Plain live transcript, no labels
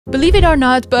Believe it or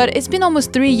not, but it's been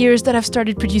almost 3 years that I've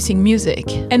started producing music.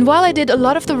 And while I did a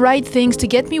lot of the right things to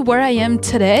get me where I am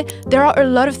today, there are a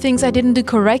lot of things I didn't do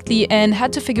correctly and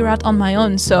had to figure out on my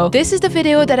own. So this is the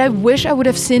video that I wish I would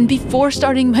have seen before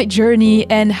starting my journey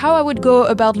and how I would go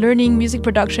about learning music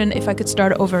production if I could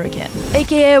start over again.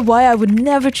 AKA why I would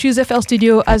never choose FL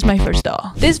Studio as my first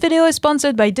DAW. This video is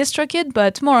sponsored by DistroKid,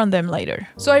 but more on them later.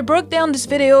 So I broke down this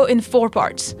video in 4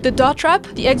 parts. The Daw Trap,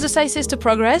 the exercises to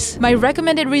progress, my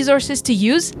recommended resources to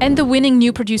use, and the winning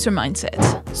new producer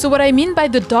mindset. So what I mean by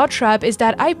the Daw Trap is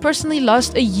that I personally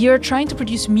lost a year trying to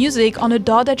produce music on a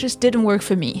DAW that just didn't work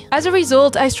for me. As a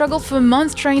result, I struggled for a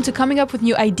month trying to coming up with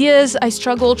new ideas, I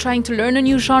struggled trying to learn a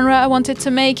new genre I wanted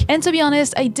to make, and to be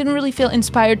honest, I didn't really feel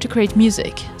inspired to create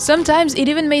music. Sometimes it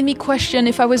even made me question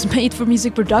if I was made for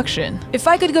music production. If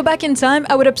I could go back in time,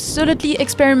 I would absolutely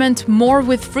experiment more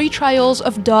with free trials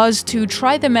of DAWs to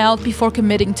try them out before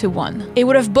committing to one. It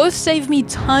would have both saved me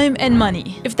time and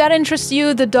money. If that interests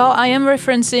you, the DAW I am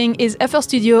referencing is FL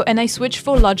Studio, and I switched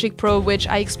for Logic Pro, which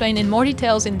I explain in more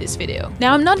details in this video.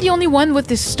 Now, I'm not the only one with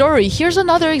this story. Here's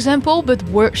another example, but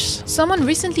worse. Someone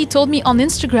recently told me on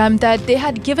Instagram that they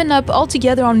had given up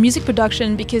altogether on music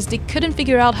production because they couldn't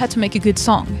figure out how to make a good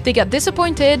song. They got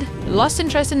disappointed, lost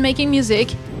interest in making music,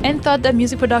 and thought that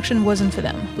music production wasn't for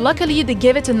them. Luckily, they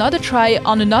gave it another try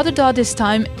on another DAW this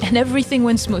time, and everything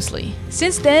went smoothly.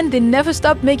 Since then, they never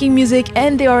stopped making music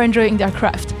and they are enjoying their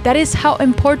craft. That is how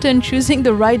important choosing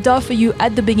the right DAW for you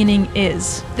at the beginning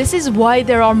is. This is why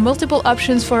there are multiple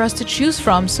options for us to choose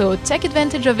from, so take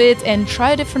advantage of it and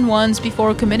try different ones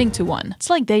before committing to one.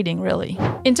 It's like dating, really.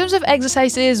 In terms of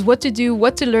exercises, what to do,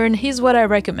 what to learn, here's what I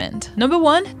recommend. Number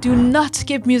 1, do not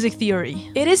skip music theory.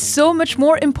 It is so much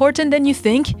more important than you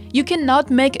think. You cannot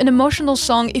make an emotional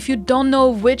song if you don't know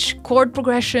which chord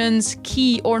progressions,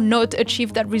 key, or note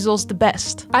achieve that results the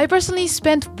best. I personally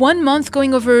spent 1 month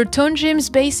going over Tone Jim's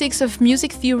Basics of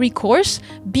Music Theory course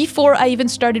before I even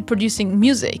started producing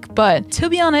music, but to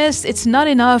be honest, it's not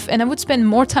enough and I would spend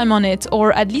more time on it,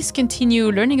 or at least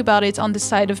continue learning about it on the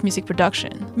side of music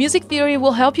production. Music theory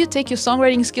will help you take your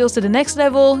songwriting skills to the next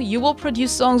level, you will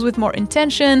produce songs with more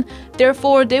intention,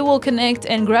 therefore they will connect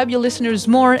and grab your listeners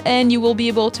more, and you will be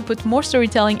able to put more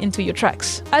storytelling into your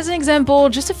tracks. As an example,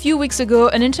 just a few weeks ago,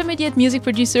 an intermediate music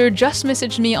producer just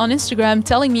messaged me on Instagram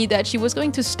telling me that she was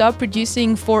going to stop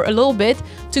producing for a little bit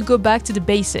to go back to the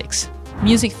basics.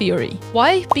 Music theory.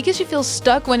 Why? Because she feels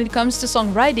stuck when it comes to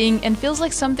songwriting and feels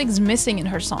like something's missing in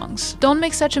her songs. Don't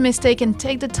make such a mistake and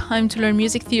take the time to learn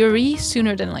music theory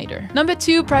sooner than later. Number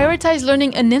 2, prioritize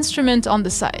learning an instrument on the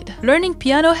side. Learning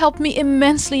piano helped me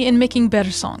immensely in making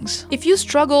better songs. If you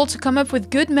struggle to come up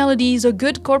with good melodies or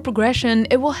good chord progression,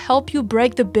 it will help you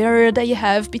break the barrier that you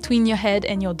have between your head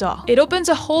and your DAW. It opens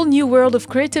a whole new world of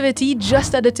creativity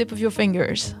just at the tip of your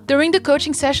fingers. During the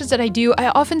coaching sessions that I do, I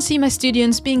often see my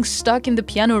students being stuck in the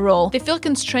piano roll. They feel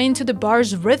constrained to the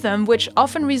bar's rhythm, which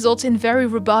often results in very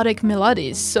robotic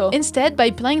melodies. So instead,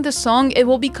 by playing the song, it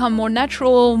will become more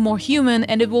natural, more human,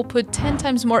 and it will put 10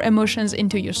 times more emotions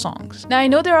into your songs. Now, I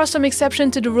know there are some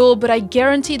exceptions to the rule, but I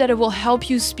guarantee that it will help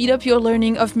you speed up your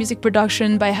learning of music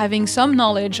production by having some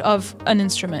knowledge of an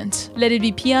instrument. Let it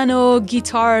be piano,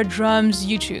 guitar, drums,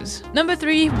 you choose. Number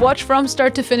 3, watch from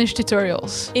start to finish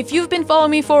tutorials. If you've been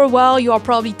following me for a while, you are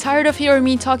probably tired of hearing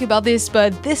me talk about this,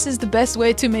 but this is the best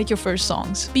way to make your first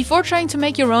songs. Before trying to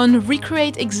make your own,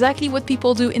 recreate exactly what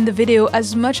people do in the video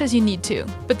as much as you need to.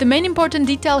 But the main important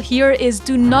detail here is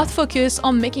do not focus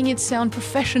on making it sound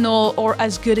professional or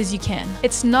as good as you can.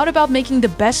 It's not about making the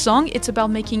best song, it's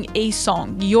about making a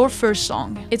song, your first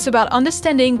song. It's about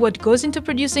understanding what goes into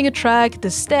producing a track, the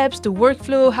steps, the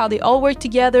workflow, how they all work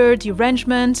together, the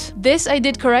arrangement. This I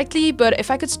did correctly, but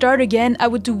if I could start again, I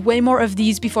would do way more of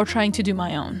these before trying to do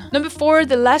my own. Number 4,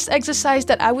 the last exercise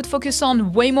that I would focus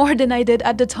on way more than I did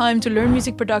at the time to learn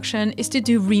music production is to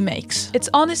do remakes. It's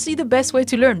honestly the best way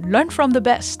to learn. Learn from the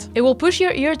best. It will push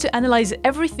your ear to analyze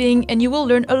everything and you will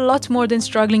learn a lot more than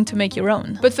struggling to make your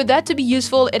own. But for that to be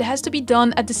useful, it has to be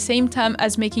done at the same time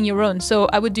as making your own. So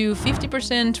I would do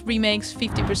 50% remakes,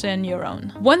 50% your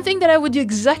own. One thing that I would do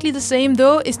exactly the same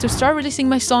though is to start releasing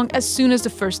my song as soon as the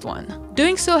first one.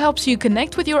 Doing so helps you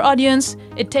connect with your audience,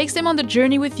 it takes them on the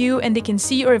journey with you and they can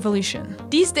see your evolution.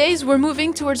 These days we're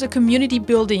moving towards a community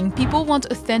building. People want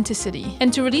authenticity.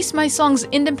 And to release my songs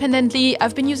independently,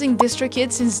 I've been using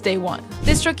DistroKid since day one.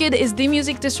 DistroKid is the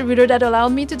music distributor that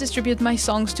allowed me to distribute my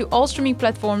songs to all streaming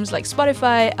platforms like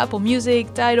Spotify, Apple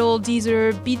Music, Tidal,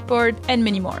 Deezer, Beatport, and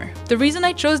many more. The reason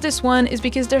I chose this one is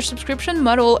because their subscription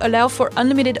model allows for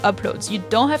unlimited uploads. You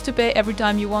don't have to pay every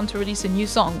time you want to release a new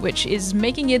song, which is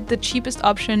making it the cheapest cheapest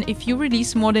option if you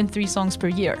release more than 3 songs per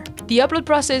year. The upload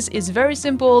process is very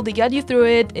simple, they guide you through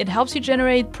it, it helps you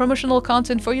generate promotional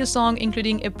content for your song,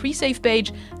 including a pre-save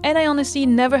page, and I honestly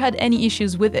never had any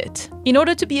issues with it. In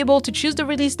order to be able to choose the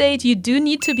release date, you do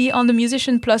need to be on the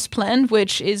Musician Plus plan,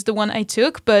 which is the one I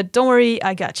took, but don't worry,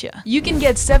 I got you. You can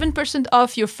get 7%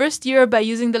 off your first year by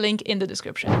using the link in the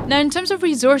description. Now, in terms of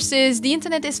resources, the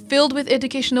internet is filled with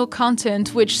educational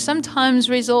content, which sometimes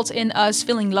results in us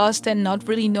feeling lost and not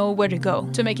really know where to go.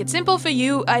 To make it simple for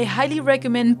you, I highly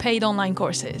recommend paid online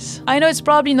courses. I know it's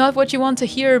probably not what you want to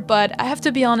hear, but I have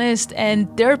to be honest, and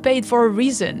they're paid for a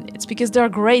reason. It's because they're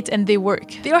great and they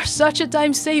work. They are such a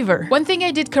time saver. One thing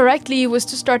I did correctly was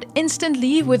to start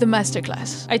instantly with a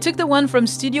masterclass. I took the one from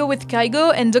Studio with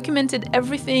Kaigo and documented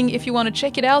everything if you want to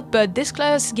check it out, but this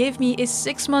class gave me a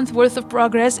 6-month worth of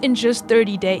progress in just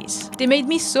 30 days. They made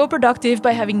me so productive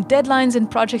by having deadlines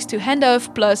and projects to hand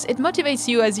off, plus it motivates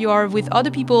you as you are with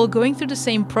other people going through the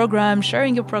same program,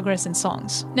 sharing your progress and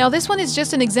songs. Now, this one is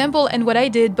just an example and what I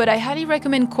did, but I highly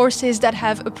recommend courses that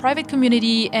have a private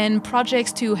community and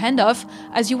projects to hand off,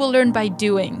 as you will learn by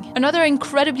doing. Another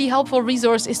incredibly helpful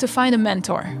resource is to find a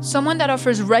mentor, someone that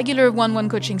offers regular one-on-one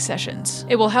coaching sessions.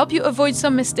 It will help you avoid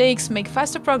some mistakes, make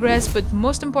faster progress, but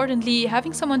most importantly,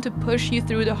 having someone to push you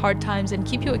through the hard times and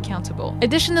keep you accountable.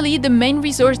 Additionally, the main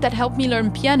resource that helped me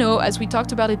learn piano, as we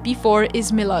talked about it before,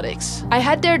 is Melodics. I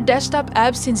had their desktop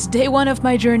app since day one of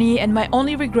my journey, and my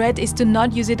only regret is to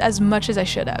not use it as much as I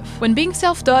should have. When being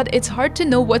self-taught, it's hard to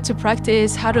know what to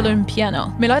practice, how to learn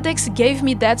piano. Melodics gave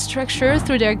me that structure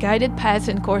through their guided paths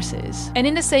and courses. And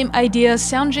in the same idea,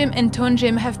 Sound Gym and Tone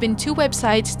Gym have been 2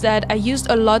 websites that I used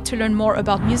a lot to learn more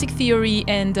about music theory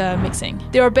and mixing.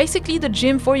 They are basically the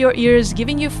gym for your ears,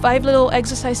 giving you 5 little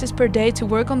exercises per day to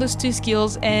work on those 2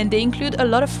 skills, and they include a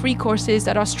lot of free courses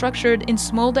that are structured in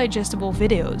small digestible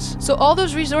videos. So all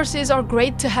those resources are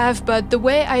great to have, but the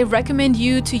way I recommend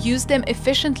you to use them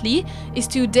efficiently is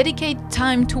to dedicate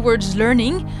time towards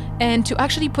learning and to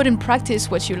actually put in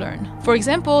practice what you learn. For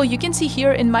example, you can see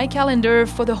here in my calendar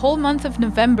for the whole month of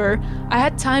November, I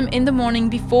had time in the morning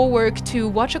before work to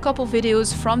watch a couple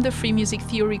videos from the free music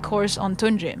theory course on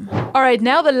Tone Gym. Alright,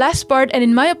 now the last part, and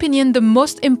in my opinion the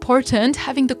most important,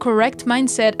 having the correct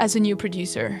mindset as a new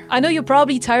producer. I know you're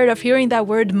probably tired of hearing that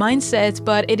word mindset,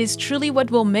 but it is truly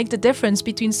what will make the difference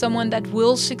between someone that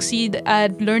will succeed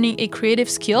at learning a creative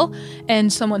skill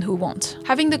and someone who won't.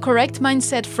 Having the correct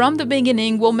mindset from the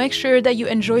beginning will make sure that you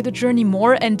enjoy the journey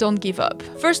more and don't give up.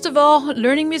 First of all,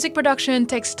 learning music production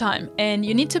takes time, and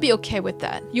you need to be okay with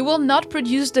that. You will not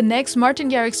produce the next Martin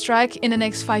Garrix track in the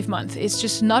next 5 months. It's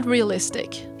just not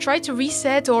realistic. Try to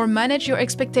reset or manage your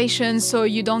expectations so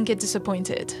you don't get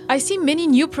disappointed. I see many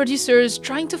new producers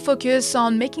trying to focus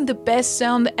on making the best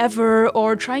sound ever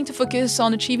or trying to focus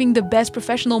on achieving the best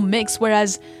professional mix,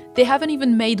 whereas they haven't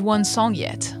even made one song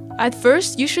yet. At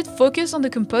first, you should focus on the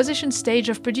composition stage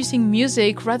of producing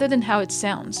music rather than how it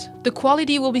sounds. The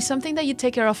quality will be something that you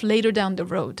take care of later down the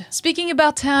road. Speaking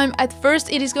about time, at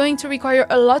first it is going to require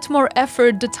a lot more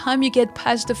effort the time you get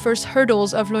past the first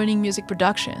hurdles of learning music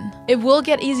production. It will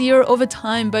get easier over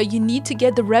time, but you need to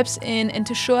get the reps in and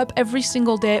to show up every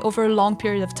single day over a long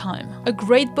period of time. A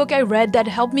great book I read that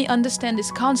helped me understand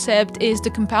this concept is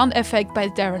The Compound Effect by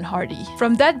Darren Hardy.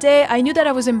 From that day, I knew that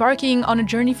I was embarking on a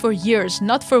journey for years,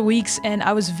 not for weeks, and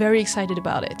I was very excited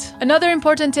about it. Another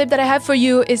important tip that I have for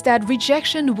you is that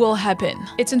rejection will happen.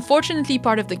 It's unfortunately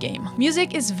part of the game.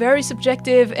 Music is very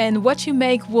subjective, and what you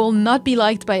make will not be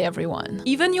liked by everyone.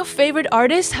 Even your favorite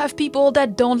artists have people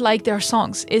that don't like their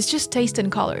songs. It's just taste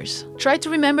and colors. Try to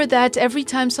remember that every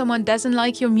time someone doesn't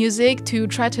like your music, to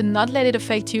try to not let it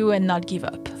affect you and not give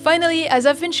up. Finally, as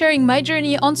I've been sharing my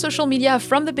journey on social media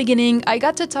from the beginning, I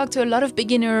got to talk to a lot of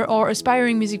beginner or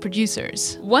aspiring music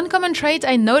producers. One common trait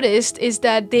I noticed is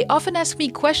that they often ask me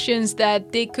questions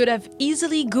that they could have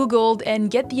easily Googled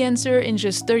and get the answer in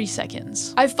just 30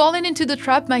 seconds. I've fallen into the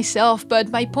trap myself,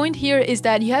 but my point here is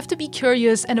that you have to be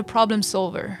curious and a problem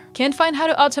solver. Can't find how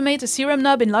to automate a serum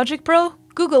knob in Logic Pro?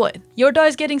 Google it. Your DAW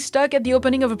is getting stuck at the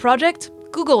opening of a project?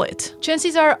 Google it.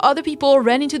 Chances are other people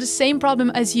ran into the same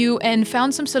problem as you and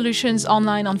found some solutions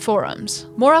online on forums.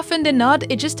 More often than not,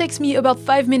 it just takes me about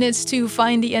 5 minutes to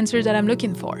find the answer that I'm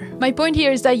looking for. My point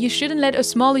here is that you shouldn't let a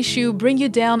small issue bring you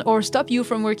down or stop you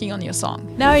from working on your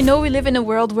song. Now, I know we live in a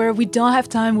world where we don't have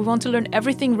time, we want to learn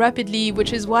everything rapidly,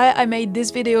 which is why I made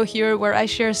this video here where I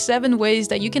share 7 ways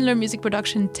that you can learn music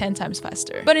production 10 times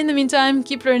faster. But in the meantime,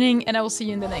 keep learning, and I will see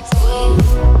you in the next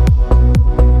one.